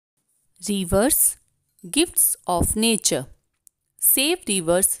Rivers, gifts of nature. Save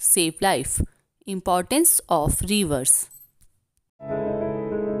rivers, save life. Importance of rivers.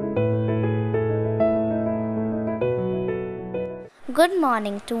 Good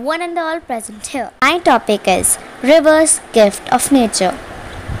morning to one and all present here. My topic is Rivers, Gift of Nature.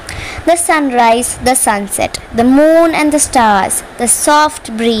 The sunrise, the sunset, the moon and the stars, the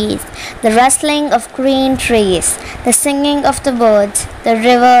soft breeze, the rustling of green trees, the singing of the birds, the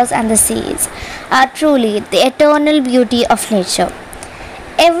rivers and the seas are truly the eternal beauty of nature.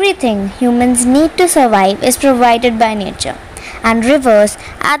 Everything humans need to survive is provided by nature, and rivers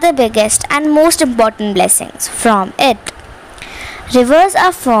are the biggest and most important blessings from it. Rivers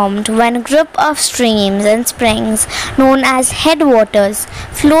are formed when a group of streams and springs known as headwaters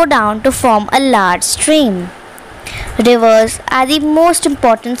flow down to form a large stream. Rivers are the most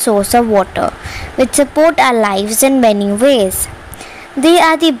important source of water which support our lives in many ways. They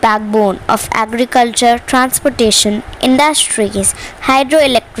are the backbone of agriculture, transportation, industries,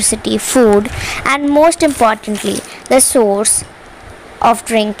 hydroelectricity, food, and most importantly, the source of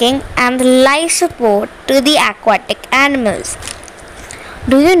drinking and the life support to the aquatic animals.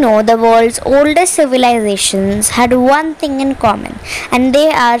 Do you know the world's oldest civilizations had one thing in common, and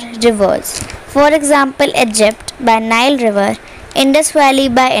they are rivers. For example, Egypt by Nile River, Indus Valley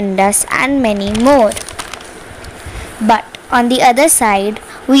by Indus, and many more. But on the other side,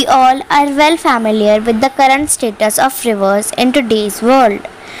 we all are well familiar with the current status of rivers in today's world.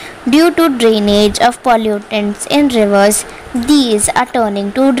 Due to drainage of pollutants in rivers, these are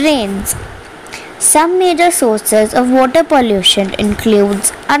turning to drains. Some major sources of water pollution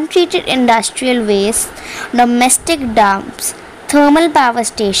includes untreated industrial waste, domestic dumps, thermal power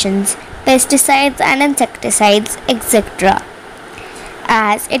stations, pesticides and insecticides, etc.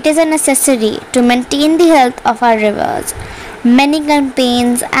 As it is a necessity to maintain the health of our rivers, many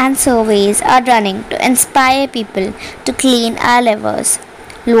campaigns and surveys are running to inspire people to clean our rivers,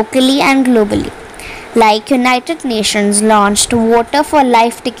 locally and globally. Like United Nations launched Water for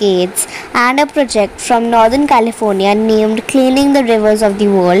Life Decades and a project from Northern California named Cleaning the Rivers of the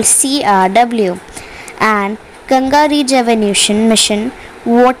World CRW, and Ganga Rejuvenation Mission,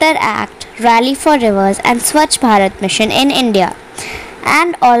 Water Act, Rally for Rivers and Swachh Bharat Mission in India.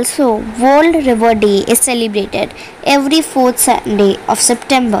 And also World River Day is celebrated every fourth Sunday of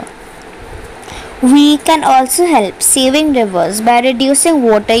September. We can also help saving rivers by reducing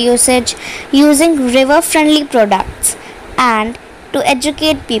water usage, using river-friendly products, and to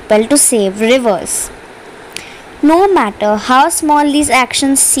educate people to save rivers. No matter how small these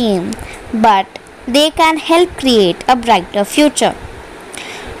actions seem, but they can help create a brighter future.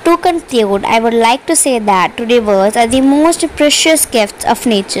 To conclude, I would like to say that rivers are the most precious gifts of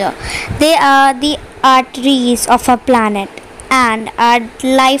nature. They are the arteries of our planet and are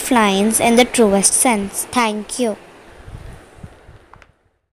lifelines in the truest sense. Thank you.